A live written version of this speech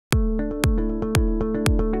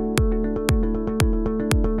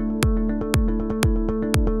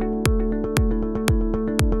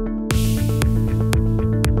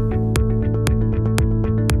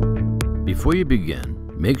Before you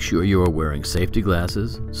begin, make sure you are wearing safety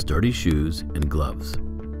glasses, sturdy shoes, and gloves.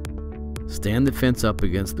 Stand the fence up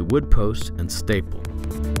against the wood posts and staple.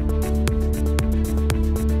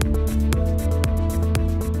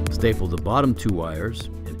 Staple the bottom 2 wires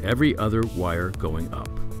and every other wire going up.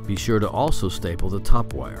 Be sure to also staple the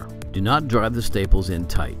top wire. Do not drive the staples in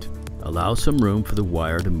tight. Allow some room for the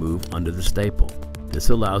wire to move under the staple. This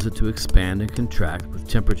allows it to expand and contract with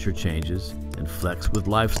temperature changes and flex with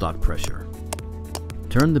livestock pressure.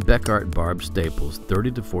 Turn the Bekaert barb staples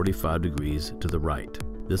 30 to 45 degrees to the right.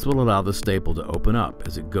 This will allow the staple to open up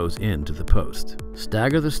as it goes into the post.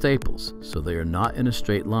 Stagger the staples so they are not in a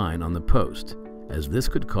straight line on the post, as this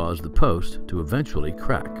could cause the post to eventually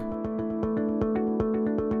crack.